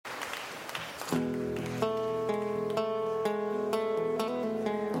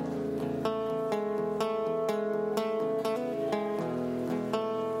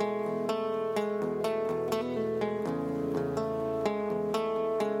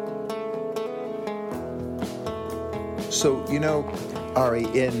So, Ari,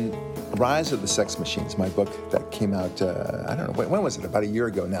 in Rise of the Sex Machines, my book that came out, I don't know, when was it? About a year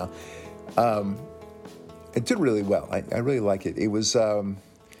ago now. It did really well. I really like it. It was,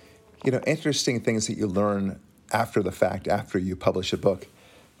 interesting things that you learn after the fact, after you publish a book.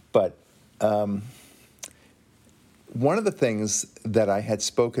 But one of the things that I had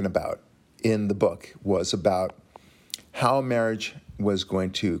spoken about in the book was about how marriage was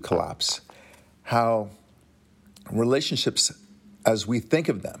going to collapse, how relationships as we think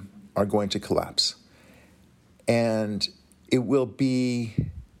of them are going to collapse. And it will be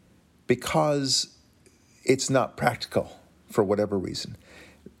because it's not practical for whatever reason.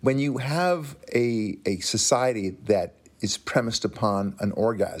 When you have a society that is premised upon an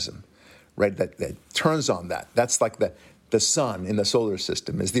orgasm, right, that turns on that, that's like the sun in the solar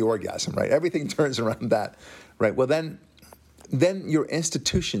system is the orgasm, right? Everything turns around that, right? Well, then your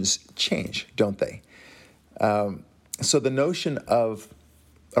institutions change, don't they? So the notion of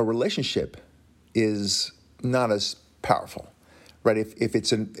a relationship is not as powerful, right? If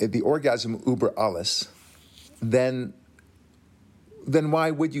it's if the orgasm über alles, then why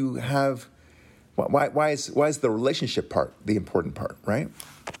would you have? Why is the relationship part the important part, right?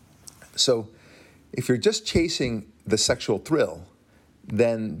 So if you're just chasing the sexual thrill,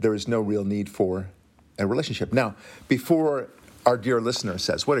 then there is no real need for a relationship. Now, before our dear listener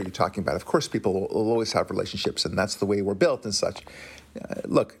says, what are you talking about? Of course, people will always have relationships, and that's the way we're built and such.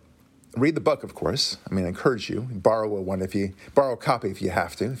 Look, read the book, of course. I mean, I encourage you. Borrow a copy if you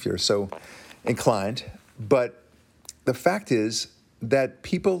have to, if you're so inclined. But the fact is that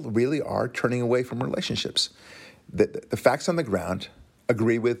people really are turning away from relationships. The facts on the ground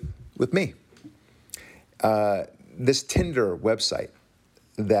agree with me. This Tinder website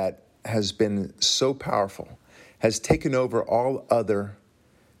that has been so powerful has taken over all other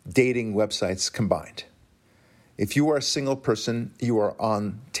dating websites combined. If you are a single person, you are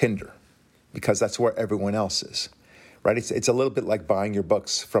on Tinder because that's where everyone else is, right? It's a little bit like buying your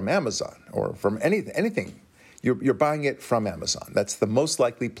books from Amazon or from anything. You're buying it from Amazon. That's the most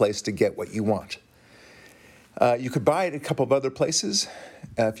likely place to get what you want. You could buy it at a couple of other places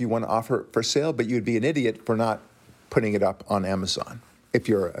if you want to offer it for sale, but you'd be an idiot for not putting it up on Amazon if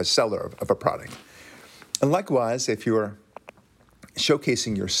you're a seller of a product. And likewise, if you're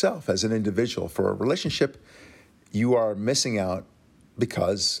showcasing yourself as an individual for a relationship, you are missing out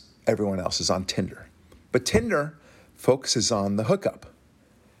because everyone else is on Tinder. But Tinder focuses on the hookup.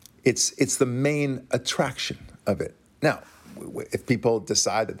 It's the main attraction of it. Now, if people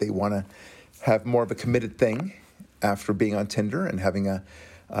decide that they want to have more of a committed thing after being on Tinder and having a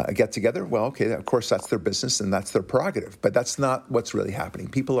get-together, well, okay, of course, that's their business and that's their prerogative. But that's not what's really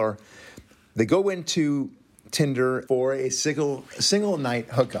happening. They go into Tinder for a single night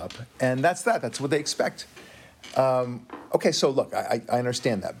hookup, and that's that. That's what they expect. Okay, so look, I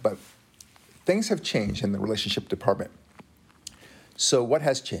understand that, but things have changed in the relationship department. So what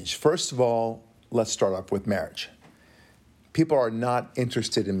has changed? First of all, let's start off with marriage. People are not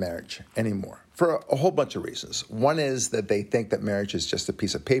interested in marriage anymore for a whole bunch of reasons. One is that they think that marriage is just a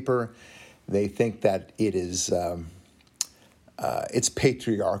piece of paper. They think that it is it's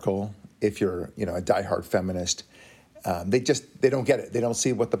patriarchal. If you're a diehard feminist, they don't get it. They don't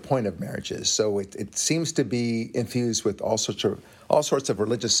see what the point of marriage is. So it seems to be infused with all sorts of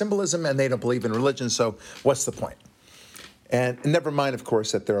religious symbolism, and they don't believe in religion. So what's the point? And never mind, of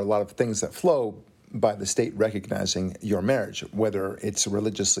course, that there are a lot of things that flow by the state recognizing your marriage, whether it's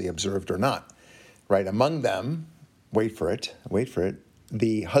religiously observed or not, right? Among them, wait for it,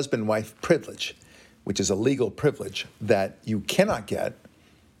 the husband-wife privilege, which is a legal privilege that you cannot get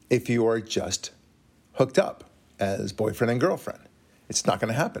if you are just hooked up as boyfriend and girlfriend. It's not going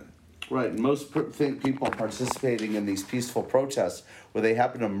to happen. Right. Most people participating in these peaceful protests where they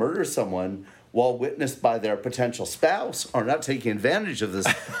happen to murder someone while witnessed by their potential spouse are not taking advantage of this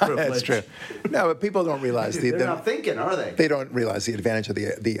privilege. That's true. No, but people don't realize they're not thinking, are they? They don't realize the advantage of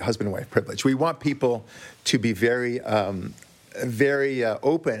the husband-wife privilege. We want people to be very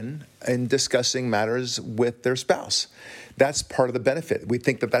open in discussing matters with their spouse. That's part of the benefit. We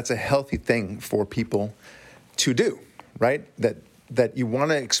think that that's a healthy thing for people to do, right? That you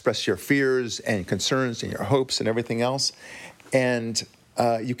want to express your fears and concerns and your hopes and everything else. And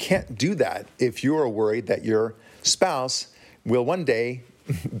you can't do that if you're worried that your spouse will one day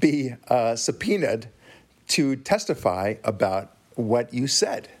be subpoenaed to testify about what you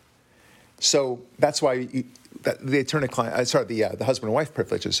said. So that's why the attorney-client, the husband and wife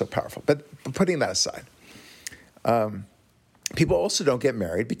privilege is so powerful. But putting that aside, people also don't get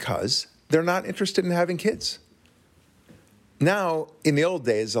married because they're not interested in having kids. Now, in the old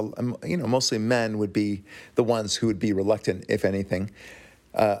days, mostly men would be the ones who would be reluctant, if anything,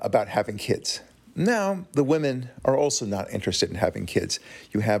 about having kids. Now, the women are also not interested in having kids.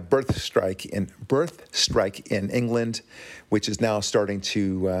 You have birth strike in England, which is now starting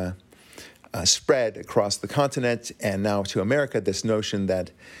to spread across the continent, and now to America, this notion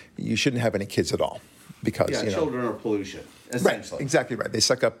that you shouldn't have any kids at all. Because children are pollution, essentially. Right, exactly right. They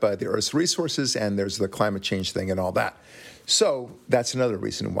suck up the Earth's resources, and there's the climate change thing and all that. So that's another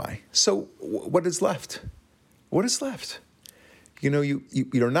reason why. So what is left? What is left?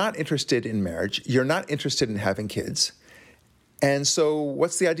 You're not interested in marriage. You're not interested in having kids. And so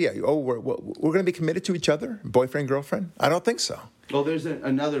what's the idea? We're going to be committed to each other, boyfriend, girlfriend? I don't think so. Well, there's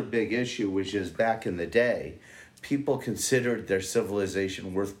another big issue, which is back in the day, people considered their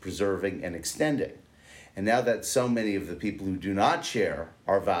civilization worth preserving and extending. And now that so many of the people who do not share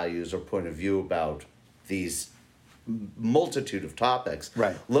our values or point of view about these multitude of topics,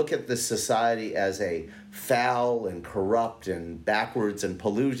 right, look at this society as a foul and corrupt and backwards and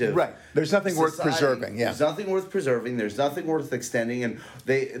pollutive. Right. There's nothing worth preserving. Yeah. There's nothing worth preserving. There's nothing worth extending. And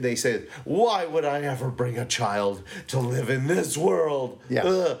they say, why would I ever bring a child to live in this world?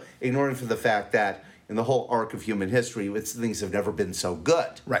 Yeah. Ignoring for the fact that in the whole arc of human history, things have never been so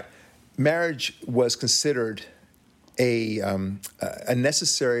good. Right. Marriage was considered a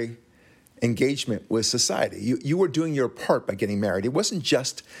necessary engagement with society. You were doing your part by getting married. It wasn't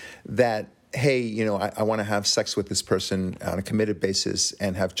just that, hey, I want to have sex with this person on a committed basis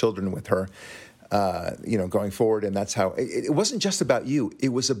and have children with her, going forward. And that's how, it wasn't just about you. It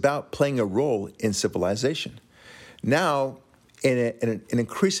was about playing a role in civilization. Now, in an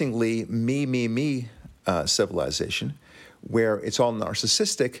increasingly me civilization, where it's all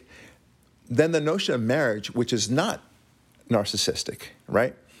narcissistic, then the notion of marriage, which is not narcissistic,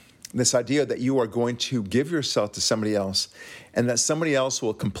 right? This idea that you are going to give yourself to somebody else and that somebody else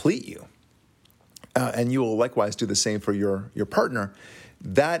will complete you, and you will likewise do the same for your partner,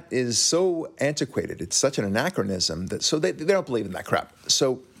 that is so antiquated. It's such an anachronism that they don't believe in that crap.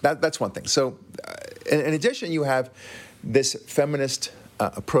 So that's one thing. So in addition, you have this feminist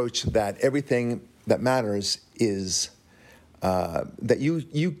approach that everything that matters is that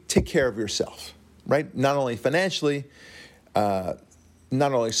you take care of yourself, right? Not only financially,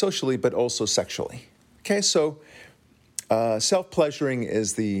 not only socially, but also sexually. Okay, so self-pleasuring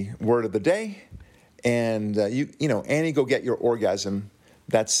is the word of the day, and Annie, go get your orgasm.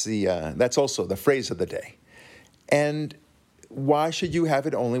 That's also the phrase of the day. And why should you have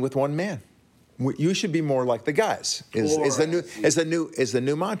it only with one man? You should be more like the guys. Is the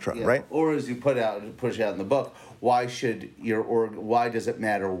new mantra, right? Or as you push out in the book, why does it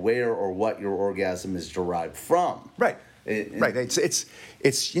matter where or what your orgasm is derived from? Right. Right. It's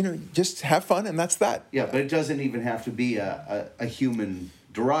just have fun, and that's that. Yeah, but it doesn't even have to be a human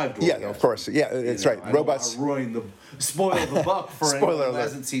derived orgasm. Yeah, of course. Yeah, it's right. Robots. Spoil the book for anyone who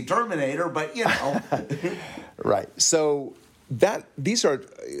hasn't seen Terminator, but Right. So these are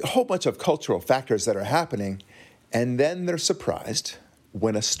a whole bunch of cultural factors that are happening, and then they're surprised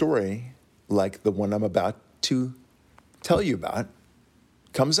when a story like the one I'm about to tell you about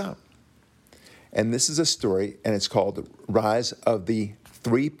comes out. And this is a story, and it's called The Rise of the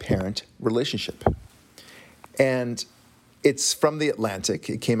Three-Parent Relationship. And it's from The Atlantic.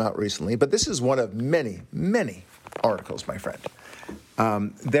 It came out recently, but this is one of many, many articles, my friend.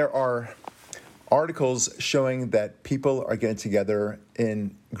 There are articles showing that people are getting together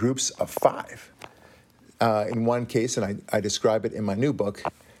in groups of 5. In one case, and I describe it in my new book,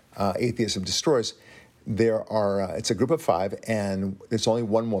 Atheism Destroys, it's a group of 5, and it's only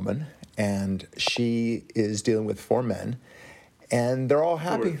one woman, and she is dealing with 4 men, and they're all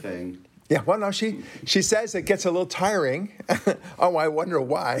happy. Poor thing. Yeah, well, no, she says it gets a little tiring. Oh, I wonder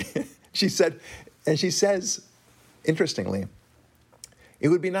why. She says, interestingly, it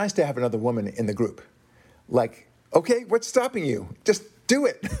would be nice to have another woman in the group. Like, okay, what's stopping you? Just do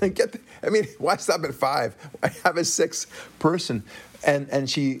it. Why stop at 5? Why have a 6th person? And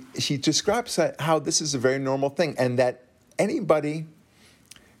she describes how this is a very normal thing, and that anybody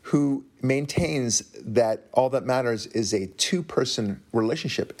who maintains that all that matters is a 2-person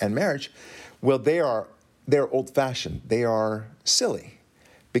relationship and marriage, well, they're old-fashioned. They are silly,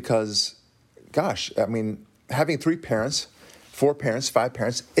 because, gosh, having 3 parents, 4 parents, 5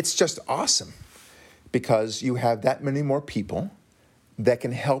 parents, it's just awesome, because you have that many more people that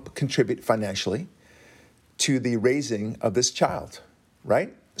can help contribute financially to the raising of this child,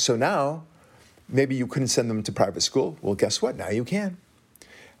 right? So now, maybe you couldn't send them to private school. Well, guess what? Now you can.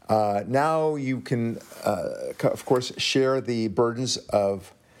 Now you can, of course, share the burdens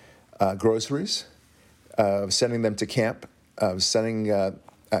of groceries, of sending them to camp, sending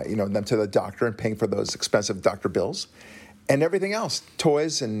them to the doctor and paying for those expensive doctor bills, and everything else,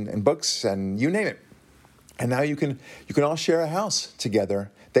 toys and books and you name it. And now you can all share a house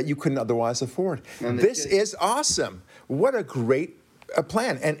together that you couldn't otherwise afford. This is awesome. What a great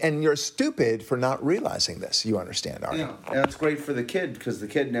plan. And you're stupid for not realizing this. You understand, Ari? Yeah, and it's great for the kid because the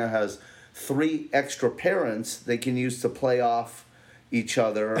kid now has 3 extra parents they can use to play off each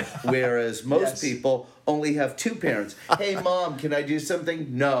other, whereas most people only have 2 parents. Hey, Mom, can I do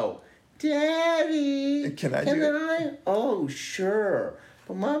something? No. Daddy, can I? Oh, sure.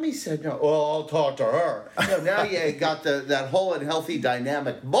 But Mommy said no. Well, I'll talk to her. Now you got that whole unhealthy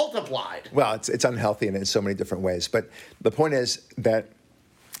dynamic multiplied. Well, it's unhealthy in so many different ways. But the point is that,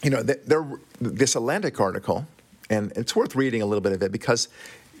 this Atlantic article, and it's worth reading a little bit of it because,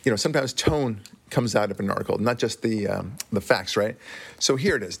 sometimes tone comes out of an article, not just the facts, right? So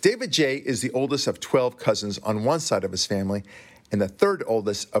here it is. David J. is the oldest of 12 cousins on one side of his family and the third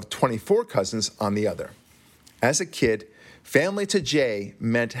oldest of 24 cousins on the other. As a kid, family to Jay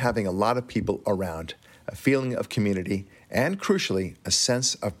meant having a lot of people around, a feeling of community, and crucially, a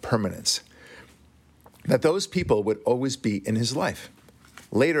sense of permanence. That those people would always be in his life.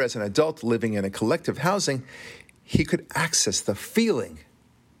 Later, as an adult living in a collective housing, he could access the feeling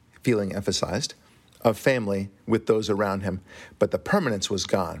emphasized, of family with those around him, but the permanence was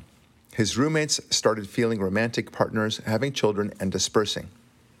gone. His roommates started feeling romantic partners, having children, and dispersing.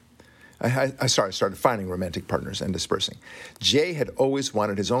 Started finding romantic partners and dispersing. Jay had always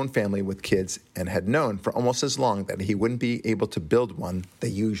wanted his own family with kids and had known for almost as long that he wouldn't be able to build one the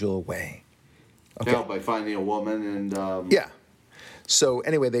usual way. Okay. Yeah, by finding a woman and... Yeah. So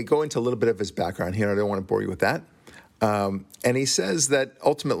anyway, they go into a little bit of his background here. I don't want to bore you with that. And he says that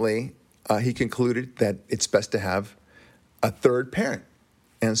ultimately he concluded that it's best to have a third parent.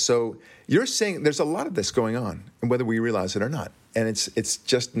 And so you're saying there's a lot of this going on, and whether we realize it or not. And it's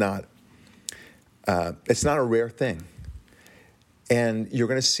just not... it's not a rare thing. And you're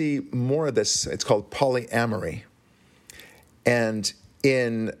going to see more of this. It's called polyamory. And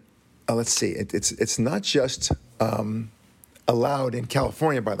let's see, it's not just allowed in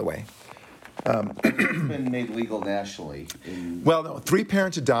California, by the way. It's been made legal nationally. Well, no,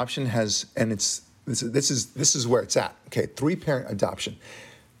 3-parent adoption has, and this is where it's at. Okay, 3-parent adoption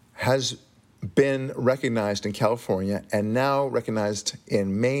has been recognized in California and now recognized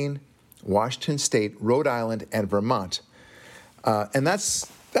in Maine, Washington State, Rhode Island, and Vermont. And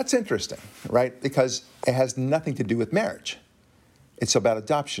that's interesting, right? Because it has nothing to do with marriage. It's about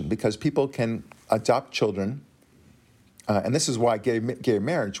adoption because people can adopt children. And this is why gay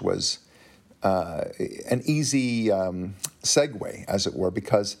marriage was an easy segue, as it were,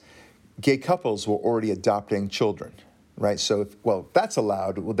 because gay couples were already adopting children, right? So, if that's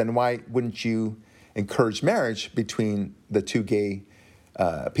allowed, well, then why wouldn't you encourage marriage between the 2 gay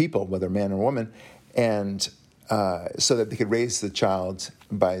people, whether man or woman, and so that they could raise the child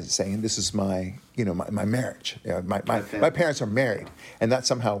by saying, "This is my marriage. My parents are married," and that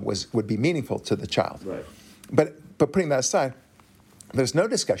somehow would be meaningful to the child. Right. But putting that aside, there's no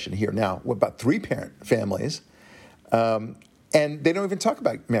discussion here now about 3-parent families, and they don't even talk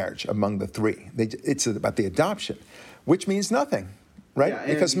about marriage among the 3. It's about the adoption, which means nothing. Right? Yeah,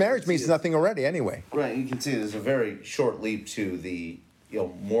 because marriage means nothing already anyway. Right. You can see there's a very short leap to the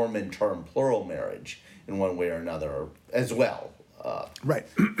Mormon term plural marriage in one way or another as well. Right.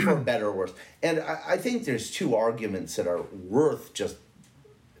 For better or worse. And I think there's 2 arguments that are worth just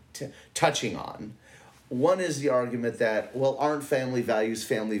touching on. One is the argument that, well, aren't family values,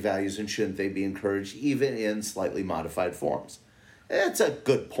 and shouldn't they be encouraged even in slightly modified forms? It's a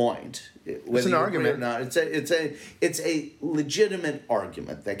good point. It's an argument. Or not, it's a legitimate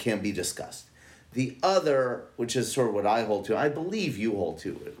argument that can be discussed. The other, which is sort of what I hold to, I believe you hold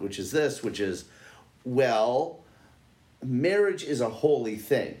to it, which is, well, marriage is a holy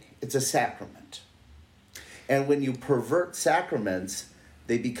thing. It's a sacrament. And when you pervert sacraments,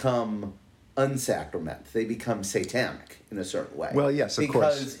 they become unsacrament. They become satanic in a certain way. Well, yes, of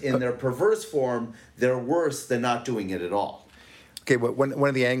course. Because in their perverse form, they're worse than not doing it at all. Okay, well, one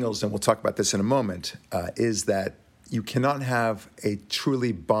of the angles, and we'll talk about this in a moment, is that you cannot have a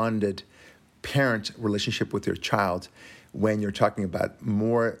truly bonded parent relationship with your child when you're talking about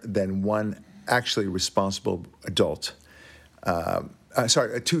more than one actually responsible adult.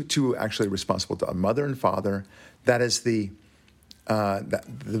 Two actually responsible adults, a mother and father. That is the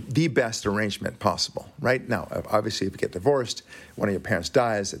best arrangement possible, right? Now, obviously, if you get divorced, one of your parents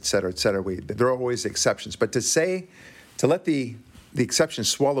dies, et cetera, there are always exceptions. But to let the exception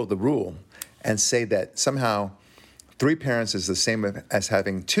swallow the rule and say that somehow 3 parents is the same as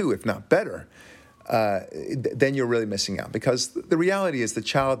having 2, if not better, then you're really missing out. Because the reality is the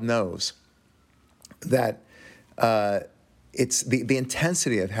child knows that it's the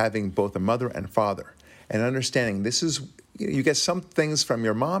intensity of having both a mother and father and understanding this is, you get some things from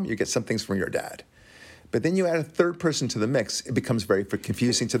your mom, you get some things from your dad. But then you add a third person to the mix, it becomes very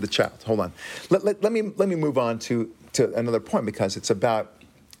confusing to the child. Hold on. Let me move on to another point, because it's about,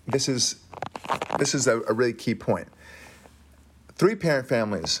 this is a really key point. 3-parent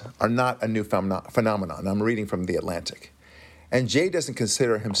families are not a new phenomenon. I'm reading from The Atlantic. And Jay doesn't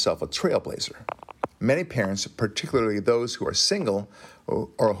consider himself a trailblazer. Many parents, particularly those who are single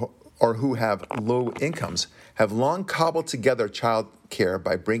or who have low incomes, have long cobbled together child care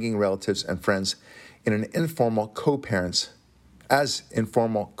by bringing relatives and friends in an informal co-parents, according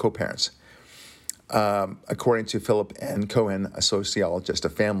to Philip N. Cohen, a sociologist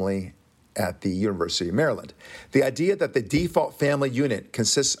of family at the University of Maryland. The idea that the default family unit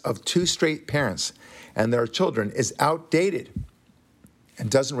consists of 2 straight parents and their children is outdated and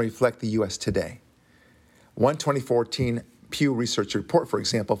doesn't reflect the U.S. today. One 2014 Pew Research report, for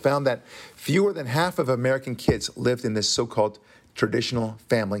example, found that fewer than half of American kids lived in this so-called traditional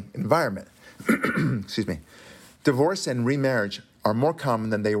family environment. Excuse me. Divorce and remarriage are more common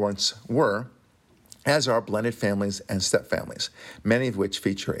than they once were, as are blended families and stepfamilies, many of which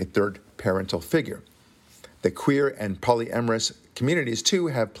feature a third parental figure. The queer and polyamorous communities, too,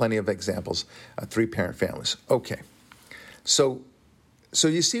 have plenty of examples of 3-parent families. Okay. So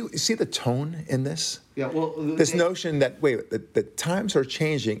you see the tone in this? Yeah, well, this notion that, the times are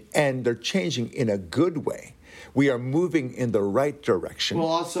changing, and they're changing in a good way. We are moving in the right direction. Well,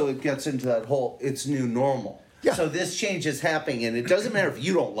 also it gets into that whole, it's new normal. Yeah. So this change is happening, and it doesn't matter if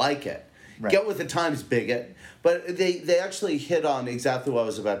you don't like it. Right. Get with the times, bigot. But they actually hit on exactly what I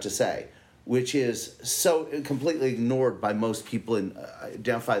was about to say, which is so completely ignored by most people in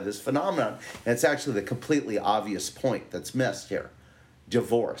identify this phenomenon. And it's actually the completely obvious point that's missed here.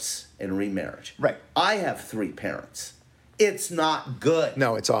 Divorce and remarriage. Right. I have 3 parents. It's not good.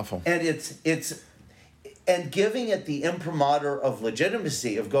 No, it's awful. And it's and giving it the imprimatur of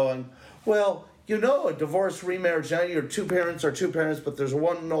legitimacy of going, well, a divorce, remarriage, now your 2 parents are 2 parents, but there's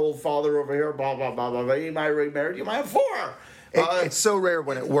one old father over here, blah, blah, blah, blah, blah. You might remarry, you might have 4. It's so rare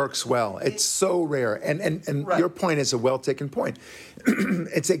when it works well. It's so rare. And right. Your point is a well-taken point.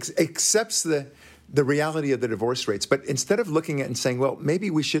 It accepts the reality of the divorce rates, but instead of looking at it and saying, well,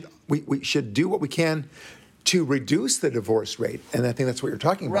 maybe we should do what we can to reduce the divorce rate, and I think that's what you're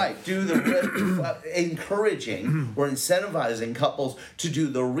talking about. Right, do the encouraging or incentivizing couples to do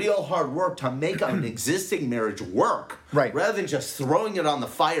the real hard work to make an existing marriage work, right, rather than just throwing it on the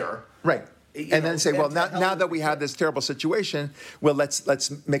fire, right. Then say, well, now that we have this terrible situation, well,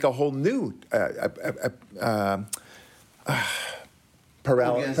 let's make a whole new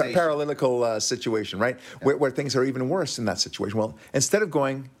parallelical situation, right? Yeah. Where things are even worse in that situation. Well, instead of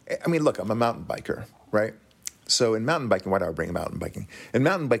going, look, I'm a mountain biker, right? So in mountain biking, why do I bring mountain biking? In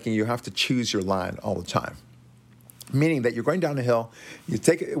mountain biking, you have to choose your line all the time, meaning that you're going down a hill, you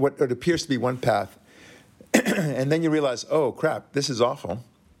take what appears to be one path, and then you realize, oh, crap, this is awful.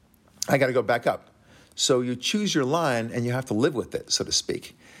 I got to go back up. So you choose your line, and you have to live with it, so to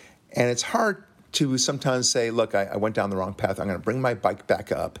speak. And it's hard to sometimes say, look, I went down the wrong path. I'm going to bring my bike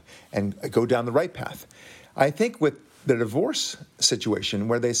back up and go down the right path. I think with the divorce situation,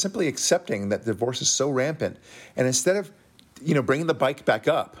 where they're simply accepting that divorce is so rampant, and instead of bringing the bike back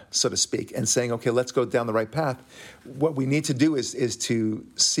up, so to speak, and saying, okay, let's go down the right path, what we need to do is to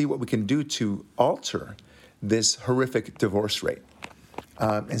see what we can do to alter this horrific divorce rate.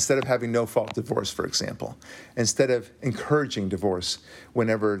 Instead of having no-fault divorce, for example, instead of encouraging divorce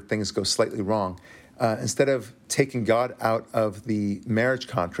whenever things go slightly wrong, instead of taking God out of the marriage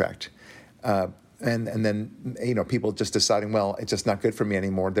contract, and then people just deciding, well, it's just not good for me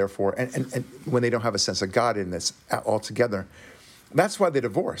anymore, therefore, and when they don't have a sense of God in this altogether, that's why they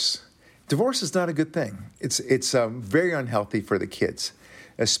divorce. Divorce is not a good thing. It's very unhealthy for the kids,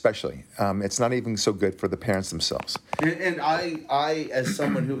 especially. It's not even so good for the parents themselves. And I, as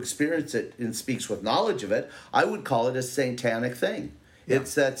someone who experienced it and speaks with knowledge of it, I would call it a satanic thing. Yeah.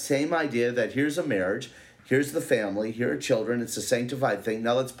 It's that same idea that here's a marriage, here's the family, here are children, it's a sanctified thing,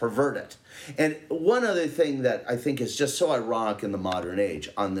 now let's pervert it. And one other thing that I think is just so ironic in the modern age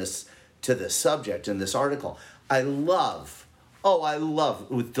on this, to this subject in this article, I love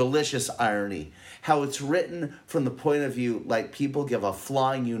with delicious irony how it's written from the point of view like people give a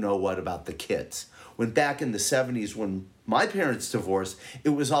flying you-know-what about the kids. When back in the 70s, when my parents divorced, it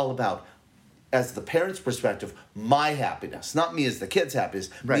was all about as the parent's perspective, my happiness, not me as the kid's happiness,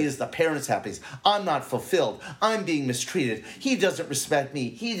 Right. me as the parent's happiness. I'm not fulfilled. I'm being mistreated. He doesn't respect me.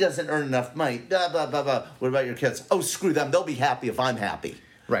 He doesn't earn enough money. Blah, blah, blah, blah. What about your kids? Oh, screw them. They'll be happy if I'm happy.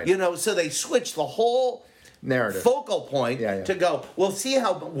 Right. You know, so they switch the whole Narrative. focal point Yeah. to go, well, see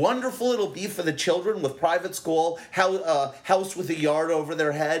how wonderful it'll be for the children with private school, house with a yard over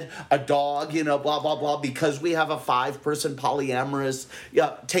their head, a dog, you know, blah, blah, blah, because we have a 5-person polyamorous,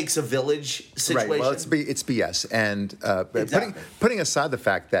 takes a village situation. Right. Well, it's BS. And Exactly. putting aside the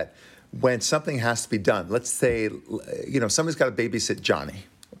fact that when something has to be done, let's say, you know, somebody's got to babysit Johnny,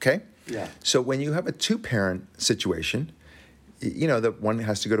 okay? Yeah. So when you have a 2-parent situation, you know, the one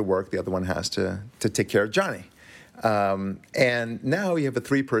has to go to work, the other one has to take care of Johnny. And now you have a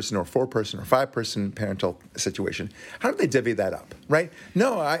 3-person or 4-person or 5-person parental situation. How do they divvy that up, right?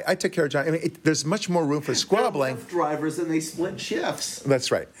 No, I took care of Johnny. I mean, there's much more room for squabbling. They're drivers and they split shifts.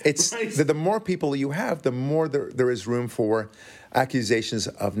 That's right. It's Right. the more people you have, the more there is room for accusations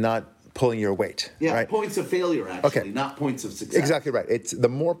of not pulling your weight. Yeah, right? points of failure, actually, Okay. not points of success. Exactly right. It's the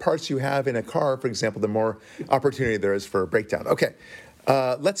more parts you have in a car, for example, the more opportunity there is for a breakdown. Okay,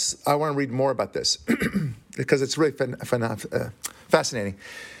 I want to read more about this because it's really fascinating.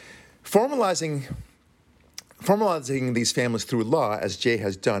 Formalizing these families through law, as Jay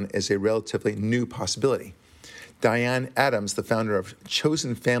has done, is a relatively new possibility. Diane Adams, the founder of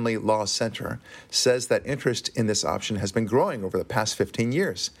Chosen Family Law Center, says that interest in this option has been growing over the past 15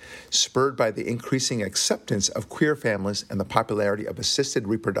 years, spurred by the increasing acceptance of queer families and the popularity of assisted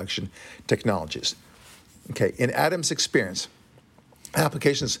reproduction technologies. Okay, in Adams' experience,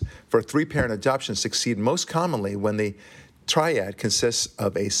 applications for 3-parent adoption succeed most commonly when the triad consists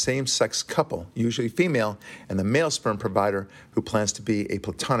of a same-sex couple, usually female, and the male sperm provider who plans to be a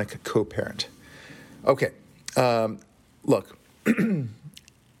platonic co-parent. Okay. Look, I don't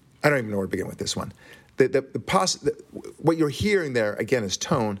even know where to begin with this one. What you're hearing there, again, is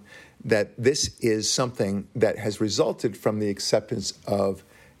tone, that this is something that has resulted from the acceptance of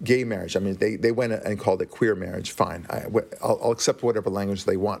gay marriage. I mean, they went and called it queer marriage. Fine. I'll accept whatever language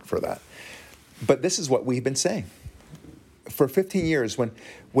they want for that. But this is what we've been saying. For 15 years,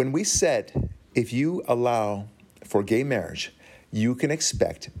 when we said, if you allow for gay marriage, you can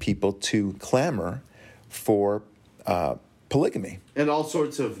expect people to clamor for polygamy. And all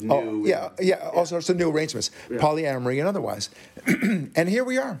sorts of new... All sorts of new arrangements, polyamory and otherwise. And here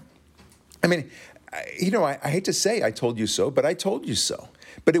we are. I mean, I hate to say I told you so, but I told you so.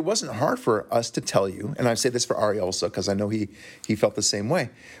 But it wasn't hard for us to tell you, and I say this for Ari also, because I know he felt the same way.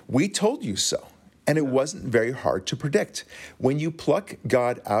 We told you so, and it wasn't very hard to predict. When you pluck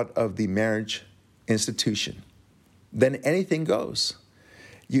God out of the marriage institution, then anything goes.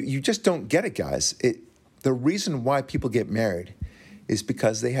 You just don't get it, guys. The reason why people get married is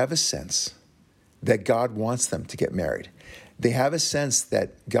because they have a sense that God wants them to get married. They have a sense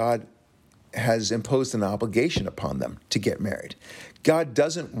that God has imposed an obligation upon them to get married. God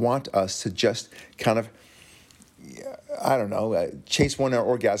doesn't want us to just kind of, chase one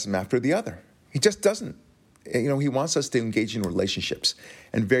orgasm after the other. He just doesn't. He wants us to engage in relationships,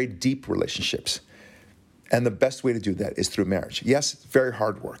 and very deep relationships. And the best way to do that is through marriage. Yes, it's very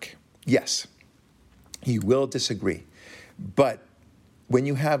hard work. Yes. You will disagree. But when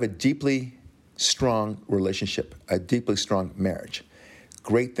you have a deeply strong relationship, a deeply strong marriage,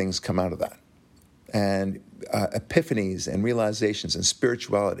 great things come out of that. And epiphanies and realizations and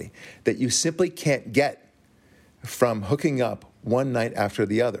spirituality that you simply can't get from hooking up one night after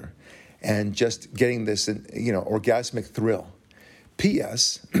the other and just getting this, orgasmic thrill.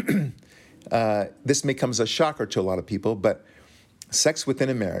 P.S., this may come as a shocker to a lot of people, but sex within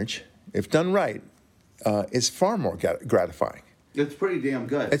a marriage, if done right, is far more gratifying. It's pretty damn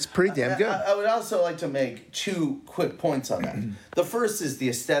good. It's pretty damn good. I would also like to make 2 quick points on that. The first is the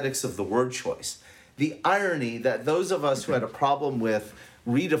aesthetics of the word choice. The irony that those of us who had a problem with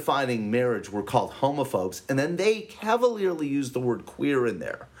redefining marriage were called homophobes, and then they cavalierly used the word queer in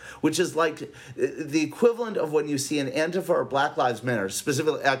there, which is like the equivalent of when you see an Antifa or Black Lives Matter,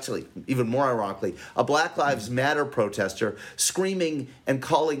 specifically, actually, even more ironically, a Black Lives Matter protester screaming and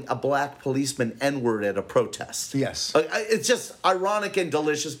calling a black policeman N-word at a protest. Yes. It's just ironic and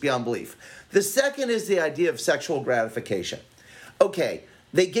delicious beyond belief. The second is the idea of sexual gratification. Okay,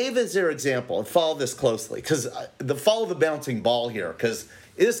 they gave as their example, and follow this closely, because follow the bouncing ball here, because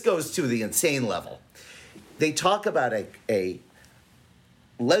this goes to the insane level. They talk about a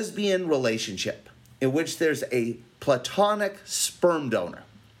lesbian relationship in which there's a platonic sperm donor.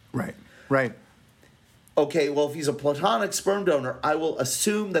 Right. Okay, well, if he's a platonic sperm donor, I will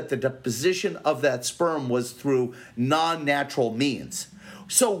assume that the deposition of that sperm was through non-natural means.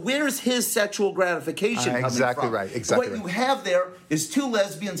 So where's his sexual gratification coming exactly from? right, exactly What right. you have there is two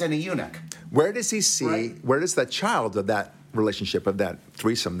lesbians and a eunuch. Where does he see, Right. where does that child of that relationship, of that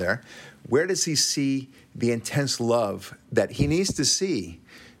threesome there, where does he see the intense love that he needs to see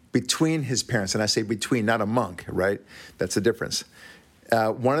between his parents? And I say between, not a monk, right? That's the difference.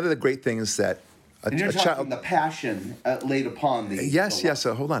 One of the great things that And you're talking the passion laid upon the... Yes, the yes.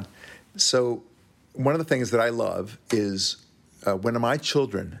 So hold on. So one of the things that I love is when my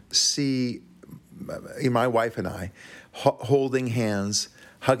children see my wife and I holding hands,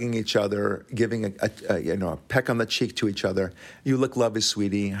 hugging each other, giving a peck on the cheek to each other. You look lovely,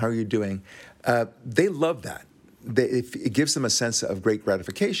 sweetie. How are you doing? They love that. It gives them a sense of great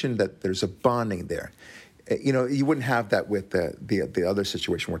gratification that there's a bonding there. You wouldn't have that with the other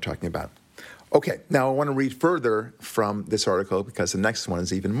situation we're talking about. Okay, now I want to read further from this article because the next one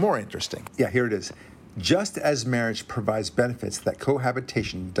is even more interesting. Yeah, here it is. Just as marriage provides benefits that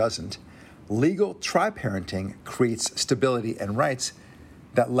cohabitation doesn't, legal tri-parenting creates stability and rights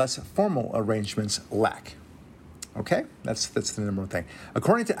that less formal arrangements lack. Okay, that's the number one thing.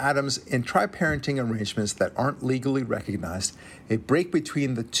 According to Adams, in tri-parenting arrangements that aren't legally recognized, a break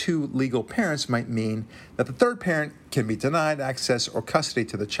between the two legal parents might mean that the third parent can be denied access or custody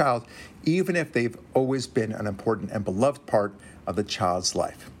to the child, even if they've always been an important and beloved part of the child's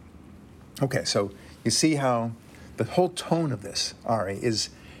life. Okay, so you see how the whole tone of this, Ari,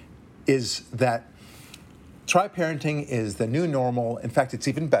 is that tri-parenting is the new normal. In fact, it's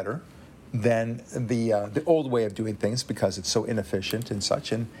even better than the old way of doing things because it's so inefficient and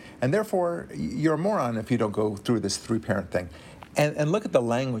such, and therefore you're a moron if you don't go through this three-parent thing. And look at the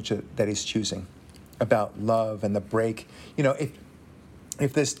language that he's choosing about love and the break.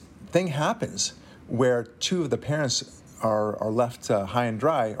 If this thing happens where two of the parents are left high and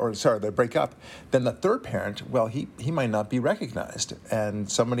dry, they break up, then the third parent, well, he might not be recognized,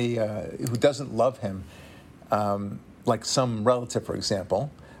 and somebody who doesn't love him, like some relative, for example,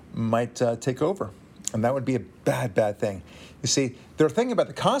 might take over. And that would be a bad, bad thing. You see, they're thinking about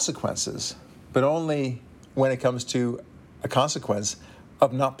the consequences, but only when it comes to a consequence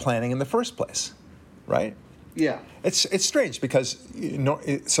of not planning in the first place, right? Yeah. It's strange because,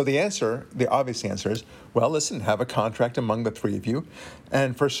 so the obvious answer is, well, listen, have a contract among the three of you,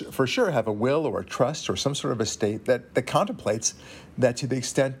 and for sure have a will or a trust or some sort of estate that contemplates that to the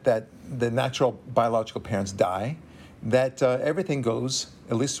extent that the natural biological parents die, that everything goes,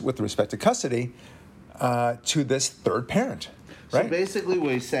 at least with respect to custody, to this third parent. Right? So basically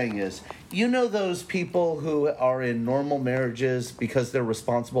what he's saying is, those people who are in normal marriages because they're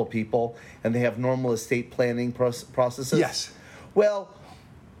responsible people and they have normal estate planning processes? Yes. Well,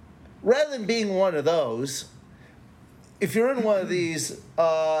 rather than being one of those, if you're in one of these,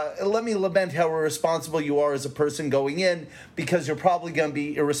 let me lament how irresponsible you are as a person going in, because you're probably going to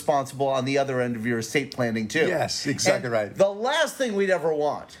be irresponsible on the other end of your estate planning too. Yes, exactly right. The last thing we'd ever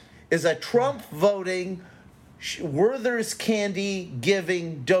want is a Trump voting, Werther's candy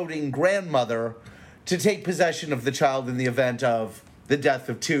giving, doting grandmother to take possession of the child in the event of the death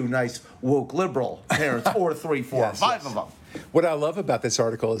of two nice woke liberal parents, or 3, 4, Yes, 5 yes. of them. What I love about this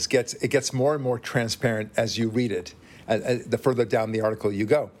article is it gets more and more transparent as you read it, the further down the article you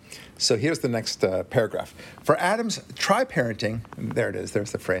go. So here's the next paragraph. For Adams, tri-parenting, there it is,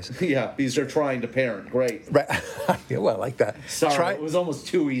 there's the phrase. Yeah, these are trying to parent. Great. Right. Yeah, well, I like that. Sorry, it was almost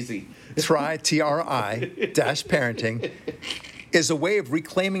too easy. Dash parenting is a way of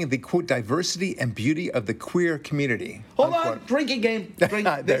reclaiming the, quote, diversity and beauty of the queer community. Hold unquote. on, drinking game. Drink.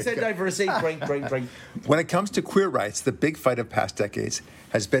 There They you said go. diversity. Drink. When it comes to queer rights, the big fight of past decades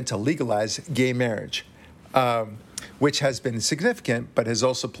has been to legalize gay marriage, which has been significant, but has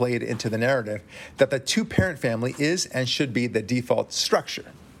also played into the narrative that the two-parent family is and should be the default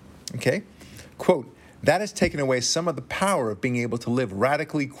structure. Okay? Quote, that has taken away some of the power of being able to live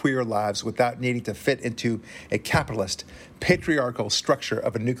radically queer lives without needing to fit into a capitalist, patriarchal structure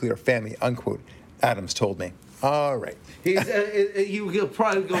of a nuclear family, unquote, Adams told me. All right. He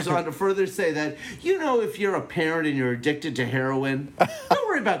probably goes on to further say that, if you're a parent and you're addicted to heroin, don't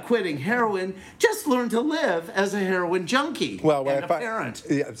worry about quitting heroin. Just learn to live as a heroin junkie and a parent.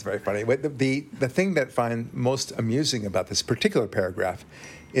 Yeah, it's very funny. The thing that I find most amusing about this particular paragraph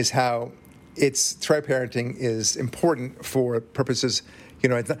is how it's tri-parenting is important for purposes,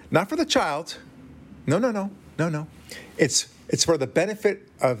 it's not for the child. No. It's for the benefit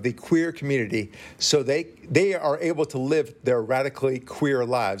of the queer community, so they are able to live their radically queer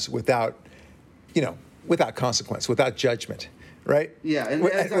lives without consequence, without judgment. right? Yeah, and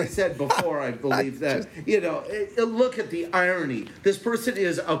as I said before, I believe that, look at the irony. This person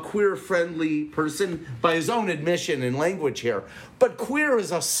is a queer-friendly person by his own admission and language here, but queer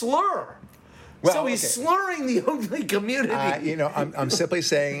is a slur. Well, so he's slurring the only community. I'm simply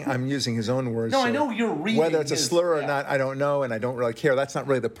saying I'm using his own words. No, so I know you're reading whether it's a slur or yeah. not, I don't know, and I don't really care. That's not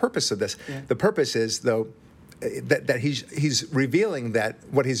really the purpose of this. Yeah. The purpose is, though, that he's revealing that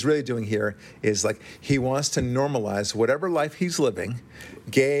what he's really doing here is like he wants to normalize whatever life he's living,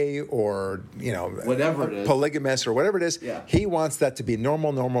 gay or whatever it is, polygamous or whatever it is. Yeah. He wants that to be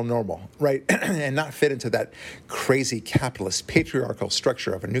normal, right, and not fit into that crazy capitalist patriarchal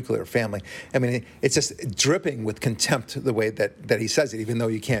structure of a nuclear family. I mean, it's just dripping with contempt the way that he says it, even though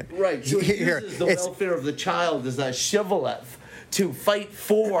you can't. Right. So he uses the welfare of the child as a shibboleth to fight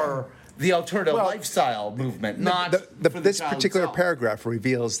for the alternative lifestyle movement, not this particular paragraph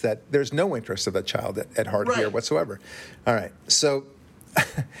reveals that there's no interest of the child at heart here whatsoever. All right, so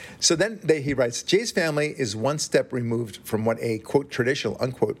then he writes, Jay's family is one step removed from what a, quote, traditional,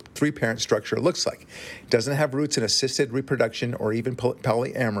 unquote, three-parent structure looks like. It doesn't have roots in assisted reproduction or even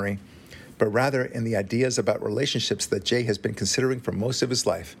polyamory, but rather in the ideas about relationships that Jay has been considering for most of his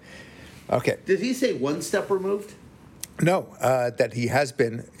life. Okay. Did he say one step removed? No, that he has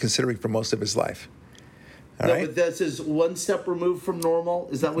been considering for most of his life. All right? But this is one step removed from normal?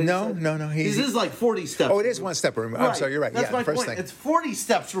 Is that what he said? No. This is like 40 steps. Oh, it is one step removed. I'm sorry, you're right. That's my first point. thing. It's 40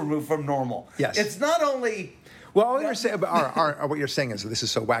 steps removed from normal. Yes. It's not only... Well, all you're saying, what you're saying is this is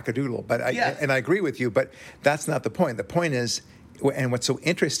so wackadoodle, but I agree with you, but that's not the point. The point is, and what's so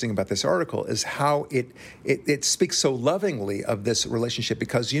interesting about this article is how it speaks so lovingly of this relationship,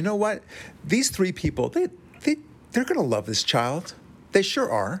 because you know what? These three people, they're going to love this child. They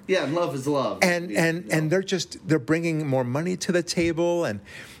sure are. Yeah, love is love. And they're bringing more money to the table, and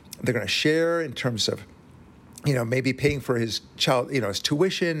they're going to share in terms of, maybe paying for his child, his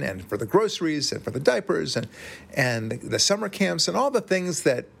tuition and for the groceries and for the diapers and the summer camps and all the things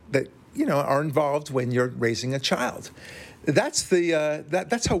that are involved when you're raising a child. That's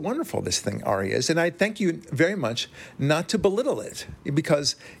that's how wonderful this thing, Ari, is. And I thank you very much not to belittle it,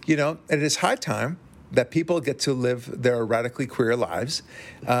 because, it is high time that people get to live their radically queer lives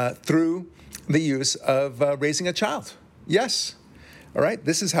through the use of raising a child. Yes. All right.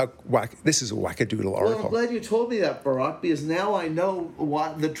 This is a wackadoodle article. Well, I'm glad you told me that, Barack, because now I know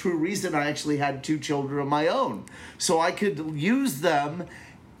the true reason I actually had 2 children of my own. So I could use them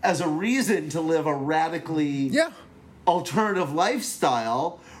as a reason to live a radically alternative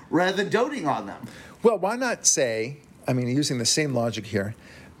lifestyle rather than doting on them. Well, why not say, using the same logic here,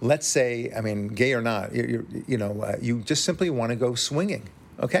 let's say, gay or not, you just simply want to go swinging,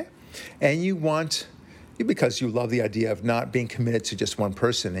 okay? And you want, because you love the idea of not being committed to just one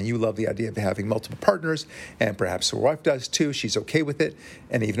person, and you love the idea of having multiple partners, and perhaps your wife does too, she's okay with it,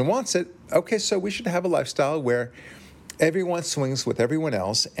 and even wants it. Okay, so we should have a lifestyle where everyone swings with everyone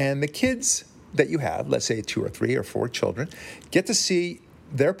else, and the kids that you have, let's say 2 or 3 or 4 children, get to see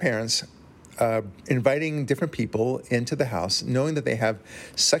their parents inviting different people into the house, knowing that they have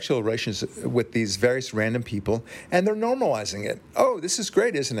sexual relations with these various random people, and they're normalizing it. Oh, this is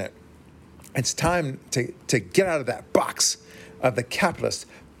great, isn't it? It's time to get out of that box of the capitalist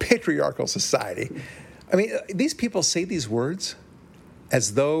patriarchal society. These people say these words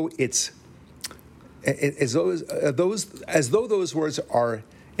as though as though those words are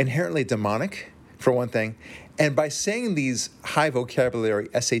inherently demonic, for one thing. And by saying these high vocabulary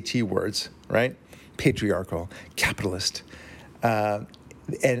SAT words, right? Patriarchal, capitalist, and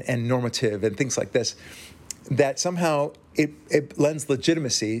normative, and things like this, that somehow it lends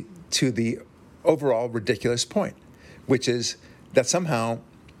legitimacy to the overall ridiculous point, which is that somehow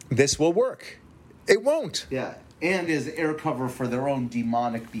this will work. It won't. Yeah, and is air cover for their own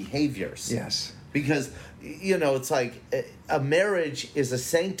demonic behaviors. Yes. Because, it's like a marriage is a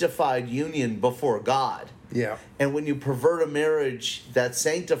sanctified union before God. Yeah. And when you pervert a marriage that's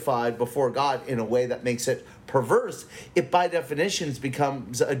sanctified before God in a way that makes it perverse, it by definition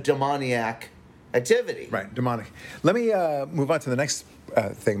becomes a demoniac activity. Right, demonic. Let me move on to the next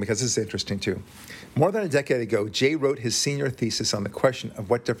thing, because this is interesting too. More than a decade ago, Jay wrote his senior thesis on the question of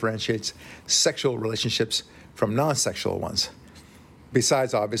what differentiates sexual relationships from non-sexual ones,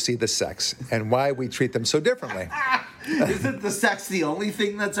 besides obviously the sex, and why we treat them so differently. Isn't the sex the only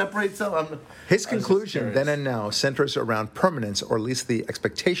thing that separates them? His conclusion then and now centers around permanence, or at least the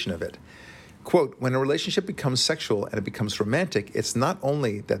expectation of it. quote, when a relationship becomes sexual and it becomes romantic, it's not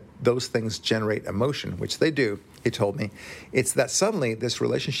only that those things generate emotion, which they do, he told me, it's that suddenly this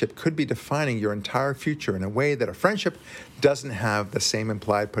relationship could be defining your entire future in a way that a friendship doesn't have the same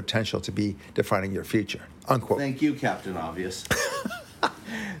implied potential to be defining your future, unquote. Thank you, Captain Obvious.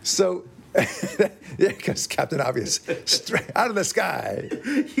 So, yeah, because Captain Obvious, straight out of the sky,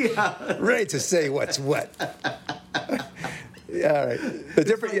 Yeah. ready to say what's what. Yeah, all right. The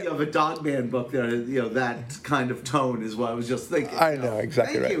different. You have a Dogman book there. That kind of tone is what I was just thinking. I know,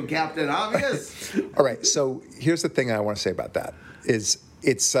 exactly right. Thank you, Captain Obvious. All right. So here's the thing I want to say about that is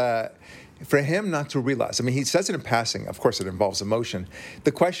it's for him not to realize. I mean, he says it in passing. Of course, it involves emotion.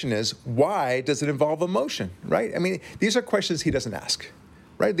 The question is, why does it involve emotion? Right? I mean, these are questions he doesn't ask.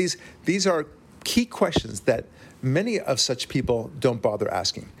 Right? These are key questions that many of such people don't bother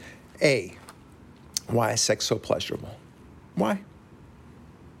asking. A, why is sex so pleasurable? Why?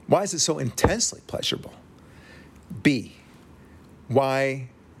 Why is it so intensely pleasurable? B, why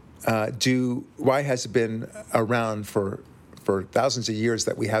has it been around for thousands of years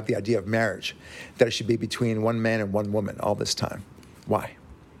that we have the idea of marriage, that it should be between one man and one woman all this time? Why?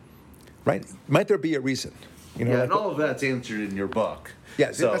 Right? Might there be a reason? And all of that's answered in your book.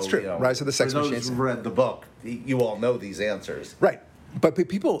 Yeah, that's true. Rise of the Sex Machines. For Machines. those who read the book, you all know these answers. Right. But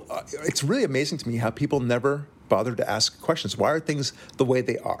people, it's really amazing to me how people never bother to ask questions. Why are things the way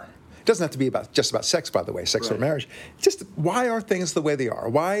they are? It doesn't have to be just about sex, by the way, sex or marriage. Just why are things the way they are?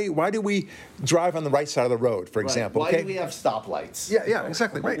 Why do we drive on the right side of the road, for example? Why do we have stoplights? Yeah,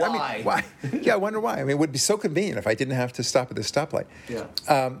 exactly. Right. Why? I mean, why? Yeah, I wonder why. I mean, it would be so convenient if I didn't have to stop at this stoplight. Yeah.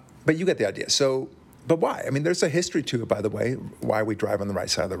 But you get the idea. So, but why? I mean, there's a history to it, by the way, why we drive on the right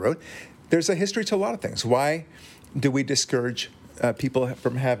side of the road. There's a history to a lot of things. Why do we discourage people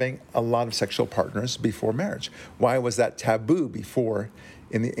from having a lot of sexual partners before marriage? Why was that taboo before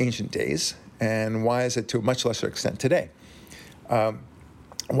in the ancient days? And why is it to a much lesser extent today?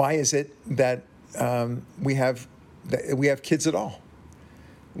 Why is it that we have kids at all?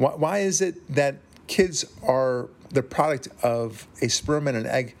 Why is it that kids are the product of a sperm and an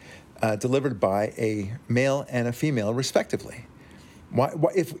egg delivered by a male and a female, respectively? Why,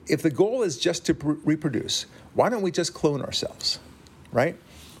 if the goal is just to reproduce, why don't we just clone ourselves, right?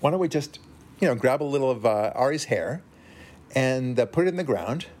 Why don't we just, grab a little of Ari's hair and put it in the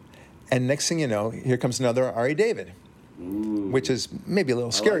ground, and next thing you know, here comes another Ari David, which is maybe a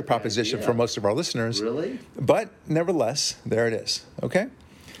little scary proposition for most of our listeners. Really? But nevertheless, there it is. Okay,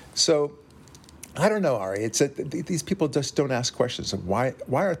 so I don't know, Ari. It's these people just don't ask questions of why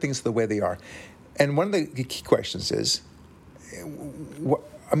are things the way they are, and one of the key questions is,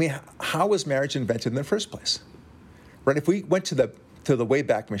 how was marriage invented in the first place? Right? If we went to the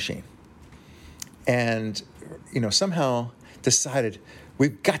Wayback Machine, and somehow decided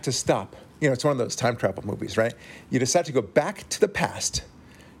we've got to stop. It's one of those time travel movies, right? You decide to go back to the past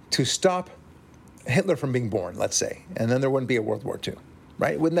to stop Hitler from being born, let's say, and then there wouldn't be a World War II,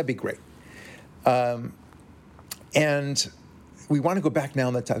 right? Wouldn't that be great? And we want to go back now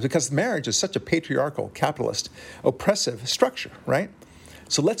in that time because marriage is such a patriarchal, capitalist, oppressive structure, right?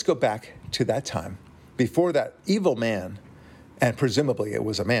 So let's go back to that time before that evil man, and presumably it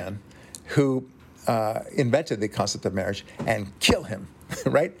was a man, who invented the concept of marriage, and kill him,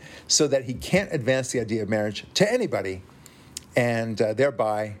 right? So that he can't advance the idea of marriage to anybody, and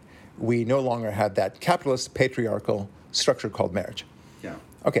thereby we no longer have that capitalist, patriarchal structure called marriage. Yeah.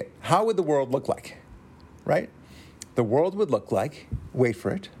 Okay, how would the world look like, right? The world would look like, wait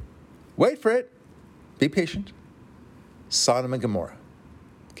for it, be patient, Sodom and Gomorrah.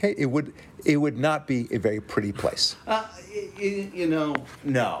 Okay, it would not be a very pretty place.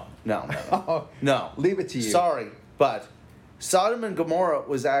 No. No. Leave it to you. Sorry, but Sodom and Gomorrah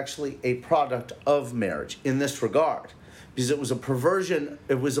was actually a product of marriage in this regard, because it was a perversion.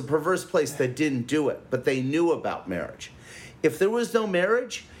 It was a perverse place that didn't do it, but they knew about marriage. If there was no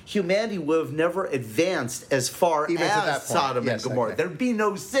marriage, humanity would have never advanced as far Even to that as point. Sodom Yes, and Gomorrah. okay. There'd be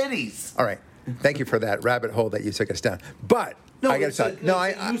no cities. All right. Thank you for that rabbit hole that you took us down. But No, I got to it's tell a- you, no,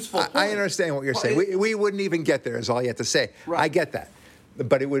 it's a useful I point. understand what you're Well, saying. We wouldn't even get there, is all you have to say. Right. I get that.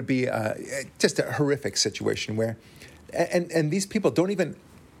 But it would be just a horrific situation where, and these people don't even,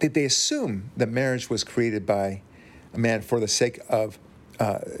 they assume that marriage was created by a man for the sake of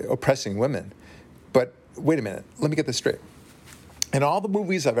oppressing women. But wait a minute, let me get this straight. In all the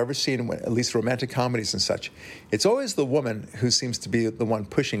movies I've ever seen, at least romantic comedies and such, it's always the woman who seems to be the one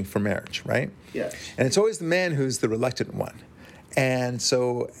pushing for marriage, right? Yes. And it's always the man who's the reluctant one. And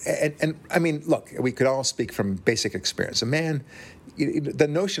so, and I mean, look, we could all speak from basic experience. A man, the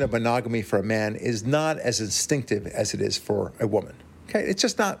notion of monogamy for a man is not as instinctive as it is for a woman. Okay, it's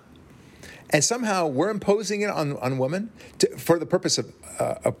just not. And somehow we're imposing it on women for the purpose of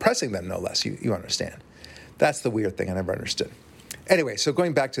oppressing them, no less, you understand. That's the weird thing I never understood. Anyway, so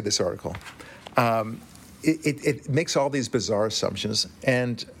going back to this article, it makes all these bizarre assumptions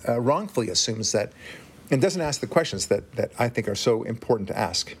and wrongfully assumes that, and doesn't ask the questions that I think are so important to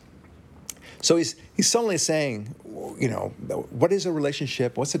ask. So he's suddenly saying, what is a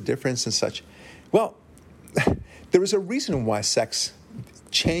relationship? What's the difference and such? Well, there is a reason why sex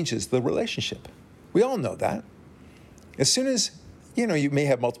changes the relationship. We all know that. As soon as, you may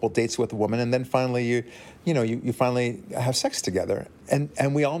have multiple dates with a woman and then finally you finally have sex together.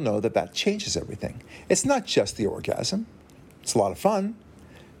 And we all know that changes everything. It's not just the orgasm. It's a lot of fun.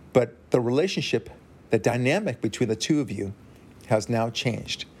 But the relationship, the dynamic between the two of you has now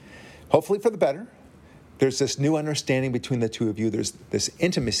changed. Hopefully for the better. There's this new understanding between the two of you. There's this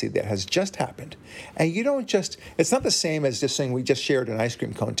intimacy that has just happened. And you don't it's not the same as just saying we just shared an ice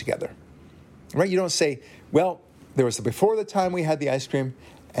cream cone together, right? You don't say, well, there was before the time we had the ice cream,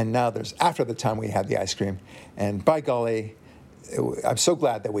 and now there's after the time we had the ice cream. And by golly, I'm so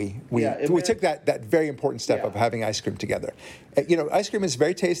glad that we took that very important step of having ice cream together. Ice cream is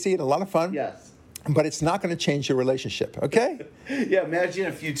very tasty and a lot of fun. Yes. But it's not going to change your relationship, okay? Yeah, imagine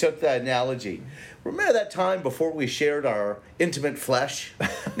if you took that analogy. Remember that time before we shared our intimate flesh?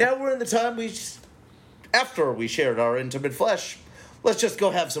 Now we're in the time after we shared our intimate flesh. Let's just go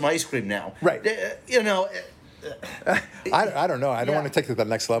have some ice cream now. Right. I don't know. I don't want to take it to the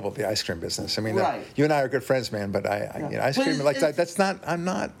next level of the ice cream business. I mean, right. You and I are good friends, man. But ice cream like that. That's not. I'm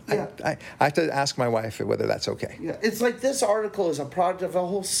not. Yeah. I have to ask my wife whether that's okay. Yeah. It's like this article is a product of a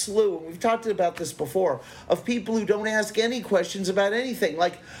whole slew, and we've talked about this before, of people who don't ask any questions about anything.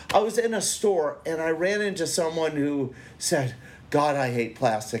 Like I was in a store and I ran into someone who said, "God, I hate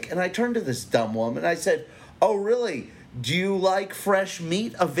plastic," and I turned to this dumb woman and I said, "Oh, really? Do you like fresh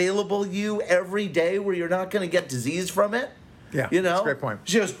meat available you every day where you're not going to get disease from it?" Yeah, that's a great point.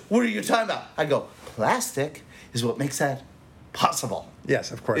 She goes, "What are you talking about?" I go, "Plastic is what makes that possible."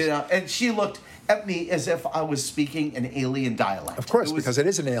 Yes, of course. And she looked at me as if I was speaking an alien dialect. Of course, because it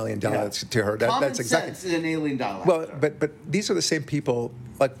is an alien dialect to her. That's exactly sense is an alien dialect. Well, but these are the same people.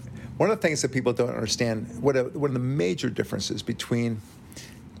 Like one of the things that people don't understand, one of the major differences between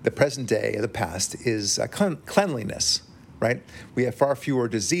the present day and the past is cleanliness, right? We have far fewer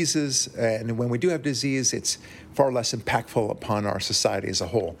diseases, and when we do have disease, it's far less impactful upon our society as a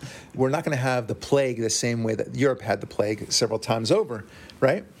whole. We're not going to have the plague the same way that Europe had the plague several times over,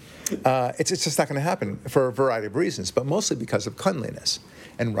 right? It's just not going to happen for a variety of reasons, but mostly because of cleanliness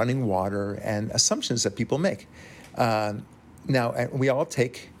and running water and assumptions that people make. Now, we all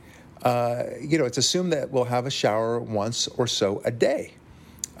take, it's assumed that we'll have a shower once or so a day.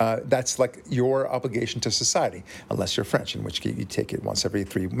 That's like your obligation to society, unless you're French, in which case you take it once every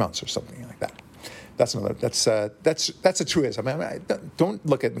 3 months or something like that. That's a truism. I mean, don't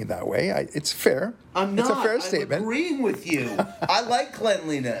look at me that way. It's fair. I'm not. It's a fair statement. I'm agreeing with you. I like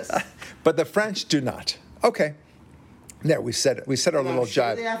cleanliness. But the French do not. Okay. There, we said our little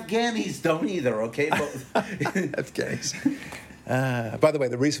jibe. The Afghanis don't either. Okay. Afghanis. By the way,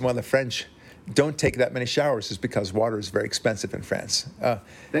 the reason why the French don't take that many showers is because water is very expensive in France.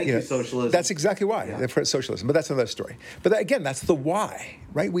 Thank you, socialism. That's exactly why. Yeah. Socialism. But that's another story. But again, that's the why,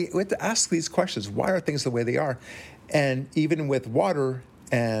 right? We have to ask these questions. Why are things the way they are? And even with water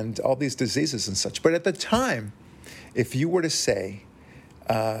and all these diseases and such. But at the time, if you were to say,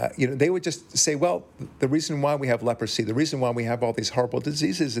 they would just say, well, the reason why we have leprosy, the reason why we have all these horrible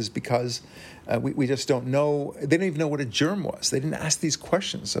diseases is because we just don't know. They didn't even know what a germ was. They didn't ask these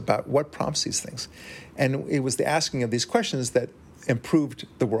questions about what prompts these things. And it was the asking of these questions that improved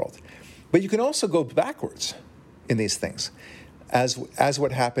the world. But you can also go backwards in these things, as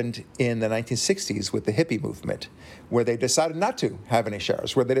what happened in the 1960s with the hippie movement, where they decided not to have any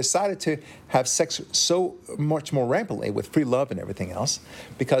showers, where they decided to have sex so much more rampantly with free love and everything else,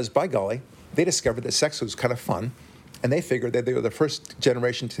 because by golly, they discovered that sex was kind of fun, and they figured that they were the first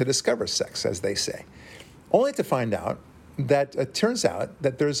generation to discover sex, as they say, only to find out that it turns out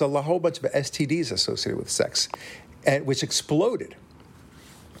that there's a whole bunch of STDs associated with sex, and which exploded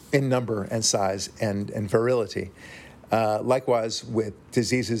in number and size and virility. Likewise with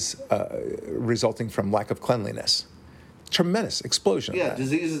diseases resulting from lack of cleanliness. Tremendous explosion. Yeah,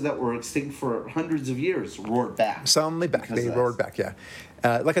 diseases that were extinct for hundreds of years roared back. Suddenly back. They roared back, yeah.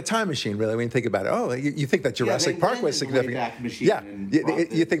 Like a time machine, really, when you think about it. Oh, you think that Jurassic Park was significant.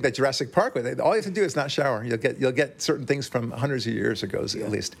 You think that Jurassic Park was. All you have to do is not shower. You'll get certain things from hundreds of years ago, at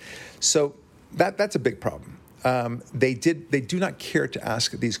least. So that's a big problem. They do not care to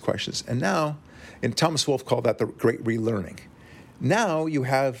ask these questions. And now, and Thomas Wolfe called that the great relearning. Now you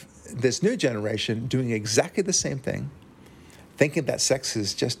have this new generation doing exactly the same thing, thinking that sex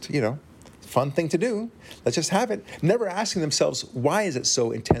is just, fun thing to do. Let's just have it. Never asking themselves, why is it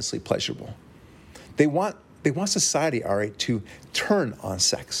so intensely pleasurable? They want society, Ari, to turn on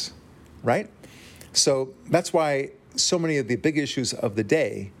sex, right? So that's why so many of the big issues of the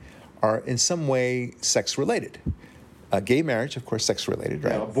day are in some way sex-related. Gay marriage, of course, sex-related,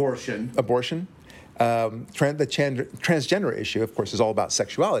 right? Yeah, Abortion. The transgender issue, of course, is all about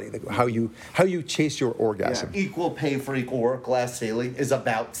sexuality, how you chase your orgasm. Yeah. Equal pay for equal work, glass ceiling, is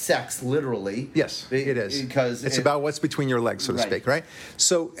about sex, literally. Yes, it is. Because it's about what's between your legs, so to speak, right?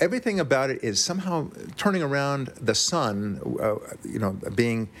 So everything about it is somehow turning around the sun,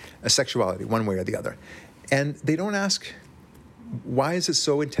 being a sexuality one way or the other. And they don't ask, why is it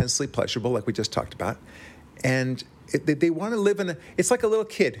so intensely pleasurable, like we just talked about? And they want to live it's like a little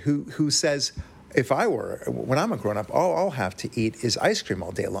kid who says, when I'm a grown-up, all I'll have to eat is ice cream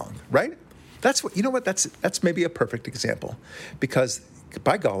all day long, right? That's maybe a perfect example, because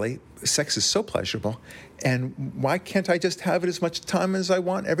by golly, sex is so pleasurable, and why can't I just have it as much time as I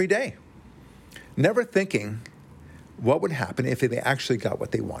want every day? Never thinking what would happen if they actually got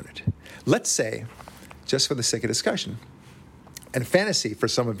what they wanted. Let's say, just for the sake of discussion, and fantasy for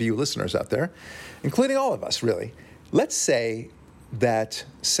some of you listeners out there, including all of us, really, let's say that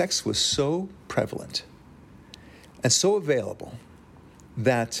sex was so prevalent and so available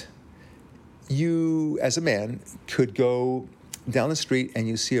that you, as a man, could go down the street and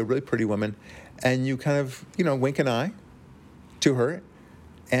you see a really pretty woman and you kind of, wink an eye to her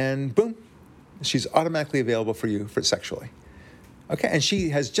and boom, she's automatically available for you sexually. Okay, and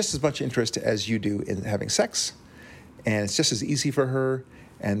she has just as much interest as you do in having sex, and it's just as easy for her,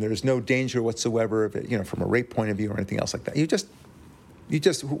 and there's no danger whatsoever of it, from a rape point of view or anything else like that. You just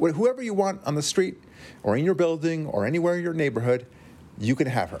whoever you want on the street or in your building or anywhere in your neighborhood, you can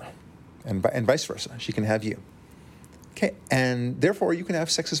have her, and vice versa. She can have you. Okay, and therefore you can have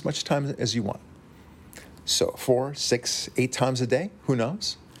sex as much time as you want. So 4, 6, 8 times a day, who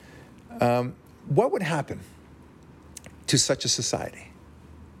knows? What would happen to such a society,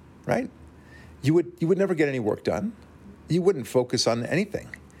 right? You would never get any work done. You wouldn't focus on anything.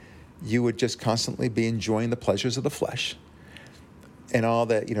 You would just constantly be enjoying the pleasures of the flesh and all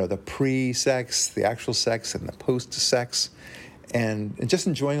the, the pre-sex, the actual sex, and the post-sex, and just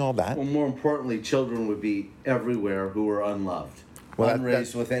enjoying all that. Well, more importantly, children would be everywhere who are unloved,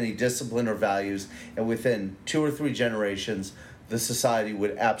 unraised with any discipline or values, and within 2 or 3 generations, the society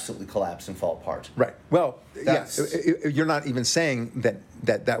would absolutely collapse and fall apart. Right. Well, you're not even saying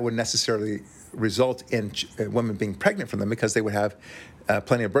that would necessarily result in women being pregnant from them, because they would have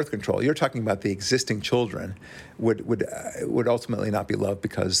plenty of birth control. You're talking about the existing children would ultimately not be loved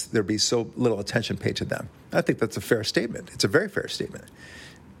because there'd be so little attention paid to them. I think that's a fair statement. It's a very fair statement.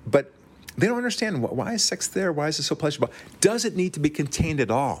 But they don't understand, why is sex there? Why is it so pleasurable? Does it need to be contained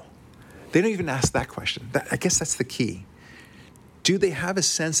at all? They don't even ask that question. I guess that's the key. Do they have a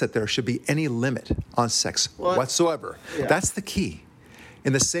sense that there should be any limit on sex whatsoever? Yeah. That's the key.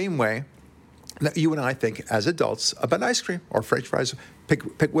 In the same way that you and I think as adults about ice cream or French fries, pick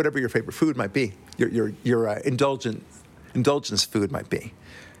whatever your favorite food might be, your indulgence food might be.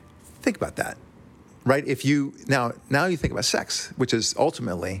 Think about that, right? If you now you think about sex, which is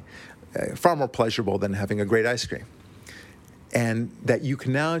ultimately far more pleasurable than having a great ice cream. And that you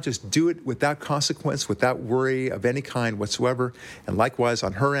can now just do it without consequence, without worry of any kind whatsoever. And likewise,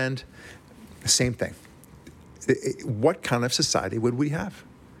 on her end, the same thing. What kind of society would we have?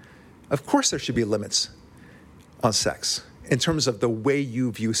 Of course, there should be limits on sex in terms of the way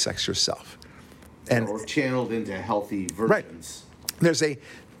you view sex yourself. Or channeled into healthy versions. Right.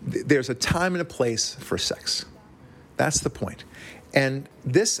 There's a time and a place for sex. That's the point. And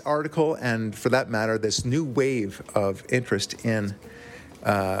this article, and for that matter, this new wave of interest in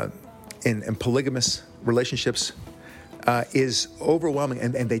polygamous relationships is overwhelming,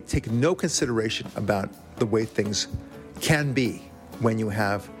 and they take no consideration about the way things can be when you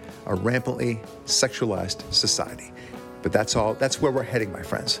have a rampantly sexualized society. But that's where we're heading, my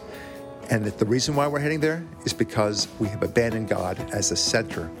friends. And the reason why we're heading there is because we have abandoned God as the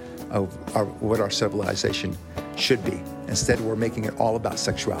center of what our civilization should be. Instead, we're making it all about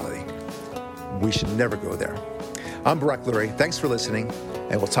sexuality. We should never go there. I'm Barak Lurie. Thanks for listening,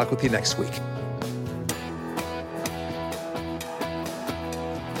 and we'll talk with you next week.